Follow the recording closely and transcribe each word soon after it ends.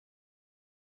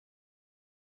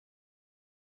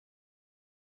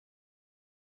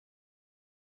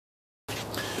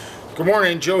Good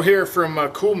morning, Joe here from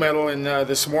KewlMetal, and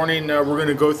this morning we're going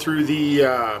to go through the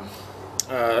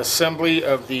assembly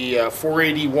of the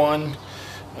 481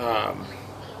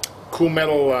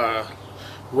 KewlMetal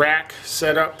rack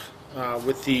setup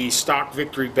with the stock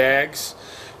Victory bags.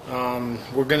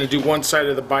 We're going to do one side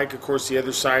of the bike. Of course, the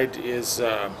other side is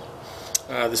done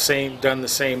the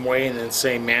same way and in the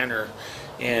same manner.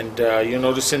 And you'll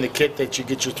notice in the kit that you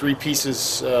get your 3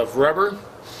 pieces of rubber.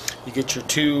 You get your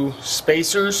 2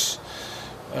 spacers,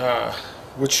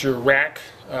 which your rack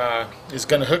is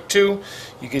going to hook to.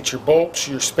 You get your bolts,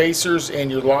 your spacers, and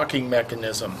your locking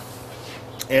mechanism.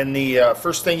 And the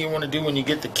first thing you want to do when you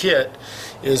get the kit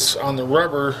is on the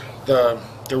rubber. The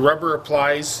rubber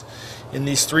applies in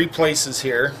these 3 places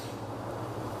here.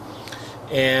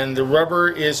 And the rubber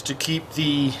is to keep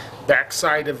the back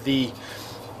side of the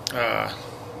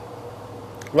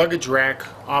luggage rack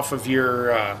off of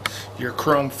your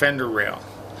chrome fender rail.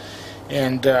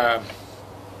 And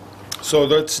so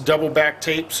that's double back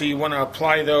tape, so you want to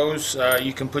apply those.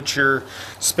 You can put your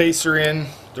spacer in,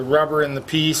 the rubber in the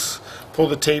piece, pull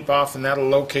the tape off, and that'll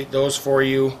locate those for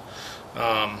you.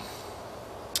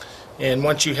 And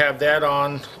once you have that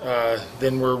on,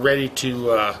 then we're ready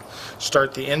to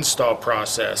start the install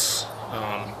process.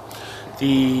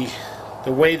 The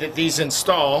way that these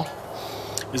install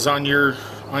is on your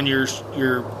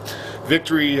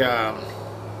Victory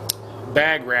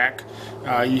bag rack.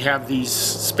 You have these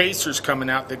spacers coming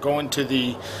out that go into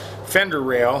the fender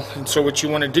rail, and so what you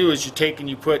want to do is you take and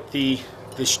you put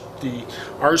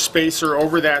our spacer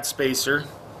over that spacer,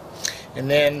 and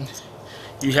then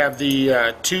you have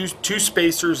the two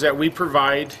spacers that we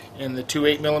provide, and the 2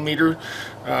 8mm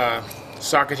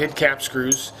socket head cap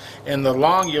screws. And the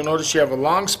long, you'll notice you have a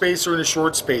long spacer and a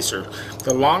short spacer.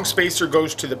 The long spacer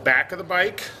goes to the back of the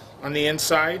bike on the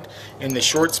inside, and the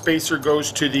short spacer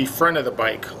goes to the front of the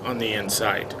bike on the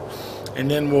inside.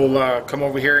 And then we'll come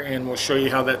over here and we'll show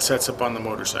you how that sets up on the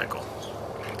motorcycle.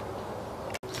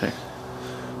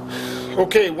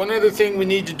 Okay, one other thing we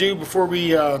need to do before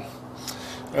we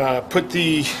put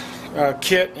the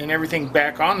kit and everything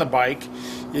back on the bike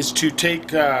is to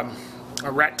take a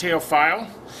rat tail file,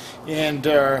 and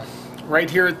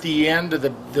right here at the end of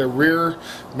the rear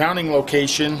mounting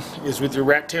location is with your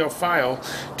rat tail file.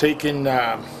 Take and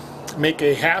make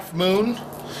a half moon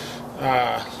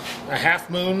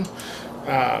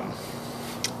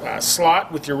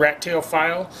slot with your rat tail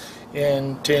file,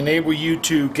 and to enable you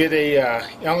to get a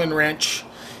Allen wrench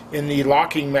in the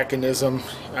locking mechanism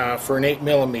for an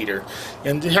 8mm.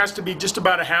 And it has to be just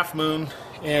about a half moon,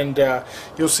 and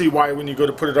you'll see why when you go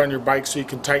to put it on your bike, so you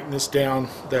can tighten this down,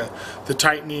 the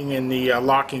tightening and the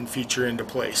locking feature into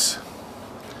place.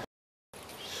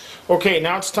 Okay,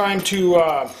 now it's time to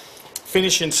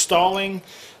finish installing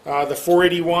the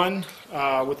 481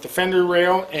 with the fender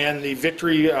rail and the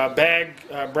Victory bag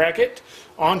bracket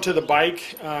onto the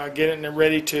bike, getting it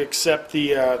ready to accept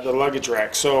the luggage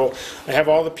rack. So I have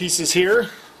all the pieces here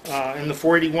in the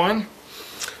 481.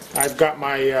 I've got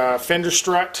my fender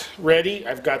strut ready.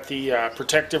 I've got the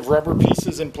protective rubber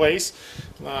pieces in place.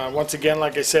 Once again,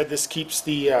 like I said, this keeps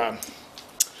the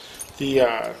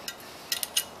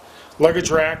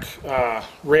luggage rack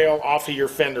rail off of your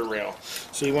fender rail.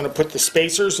 So you want to put the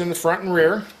spacers in the front and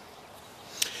rear.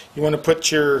 You want to put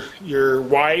your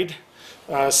wide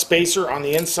spacer on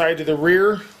the inside of the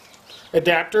rear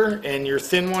adapter and your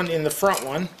thin one in the front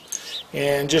one.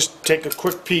 And just take a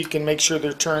quick peek and make sure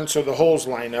they're turned so the holes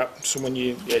line up, so when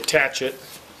you attach it.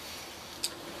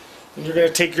 And you're going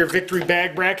to take your Victory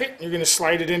bag bracket, you're going to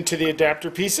slide it into the adapter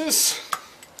pieces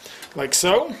like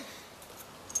so. And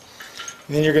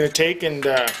then you're going to take and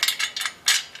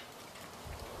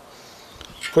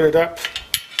put it up.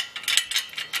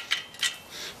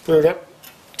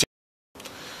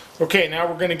 Okay, now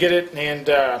we're going to get it and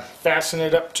fasten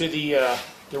it up to the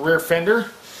rear fender.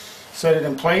 Set it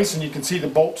in place, and you can see the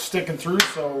bolts sticking through,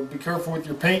 so be careful with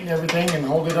your paint and everything and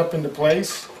hold it up into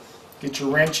place. Get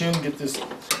your wrench in, get this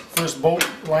first bolt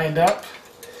lined up,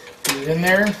 get it in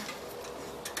there,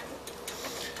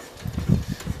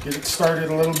 get it started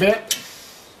a little bit.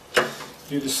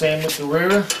 Do the same with the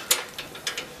rear.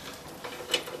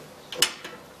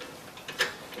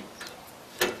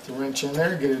 Get the wrench in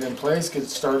there, get it in place, get it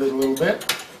started a little bit.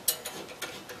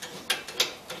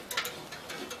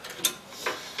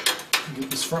 Get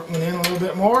this front one in a little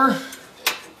bit more.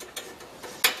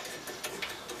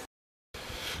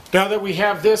 Now that we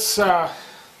have this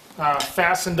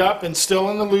fastened up and still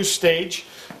in the loose stage,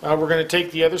 we're going to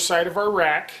take the other side of our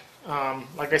rack.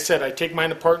 Like I said, I take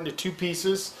mine apart into 2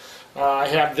 pieces. I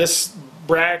have this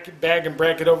bag and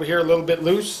bracket over here a little bit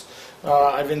loose.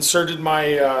 I've inserted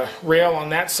my rail on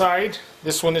that side.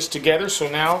 This one is together, so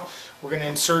now we're going to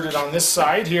insert it on this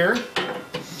side here.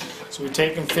 So we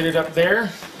take and fit it up there,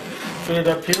 fit it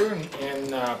up here,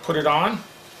 and put it on.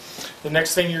 The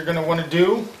next thing you're going to want to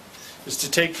do is to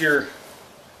take your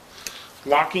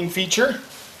locking feature.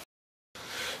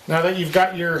 Now that you've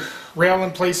got your rail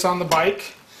in place on the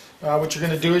bike, what you're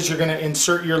going to do is you're going to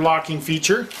insert your locking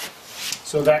feature.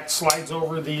 So that slides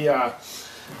over the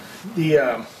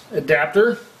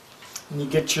adapter, and you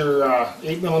get your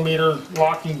 8mm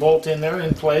locking bolt in there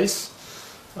in place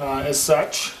as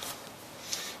such.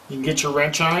 You can get your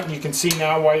wrench on it, and you can see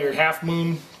now why your half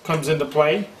moon comes into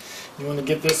play. You want to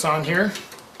get this on here,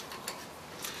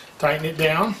 tighten it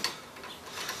down.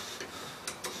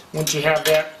 Once you have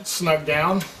that snug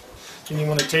down, then you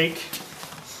want to take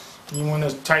and you want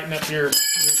to tighten up your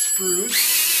screws,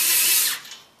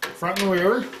 front and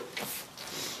rear,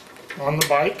 on the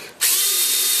bike.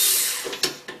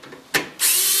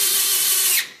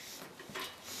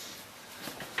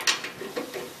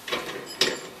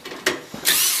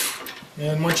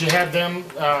 And once you have them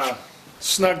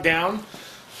snug down,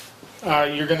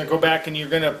 you're going to go back and you're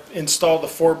going to install the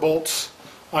 4 bolts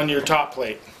on your top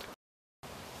plate.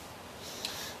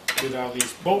 Get all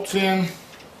these bolts in.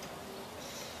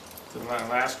 The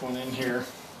last one in here.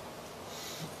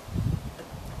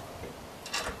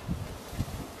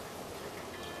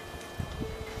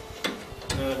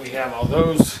 Now that we have all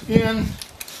those in,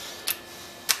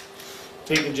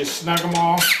 take and just snug them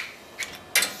all.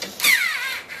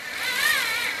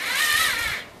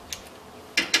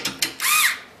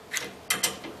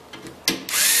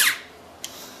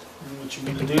 And what you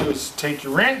need to do is take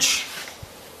your wrench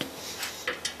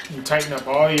and tighten up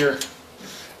all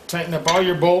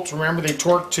your bolts. Remember, they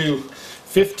torque to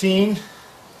 15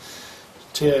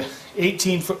 to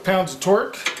 18 foot-pounds of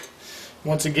torque.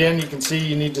 Once again, you can see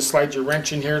you need to slide your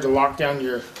wrench in here to lock down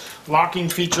your locking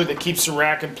feature that keeps the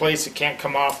rack in place. It can't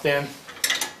come off then.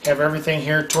 Have everything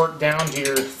here torqued down to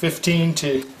your 15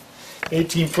 to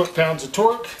 18 foot-pounds of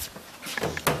torque.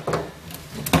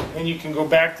 And you can go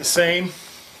back the same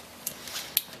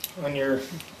on your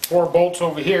 4 bolts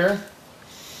over here.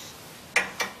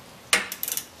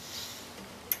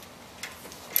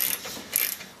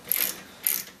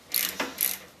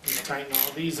 Tighten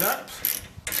all these up.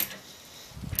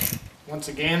 Once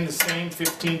again, the same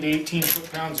 15 to 18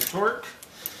 foot-pounds of torque.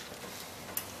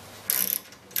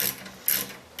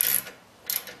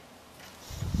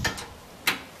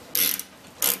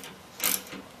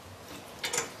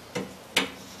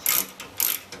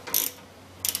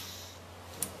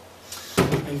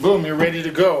 And boom, you're ready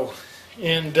to go.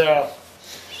 And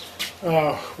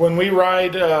when we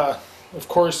ride, of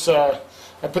course,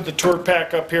 I put the tour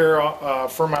pack up here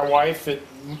for my wife.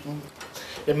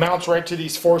 It mounts right to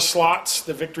these 4 slots,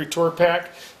 the Victory Tour Pack.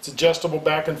 It's adjustable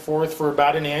back and forth for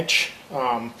about 1 inch.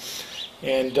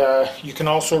 And you can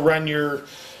also run your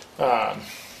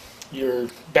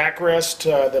backrest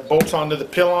that bolts onto the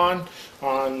pillon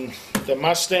on the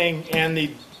Mustang and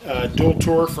the Dual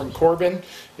Tour from Corbin.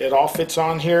 It all fits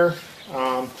on here.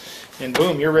 And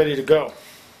boom, you're ready to go.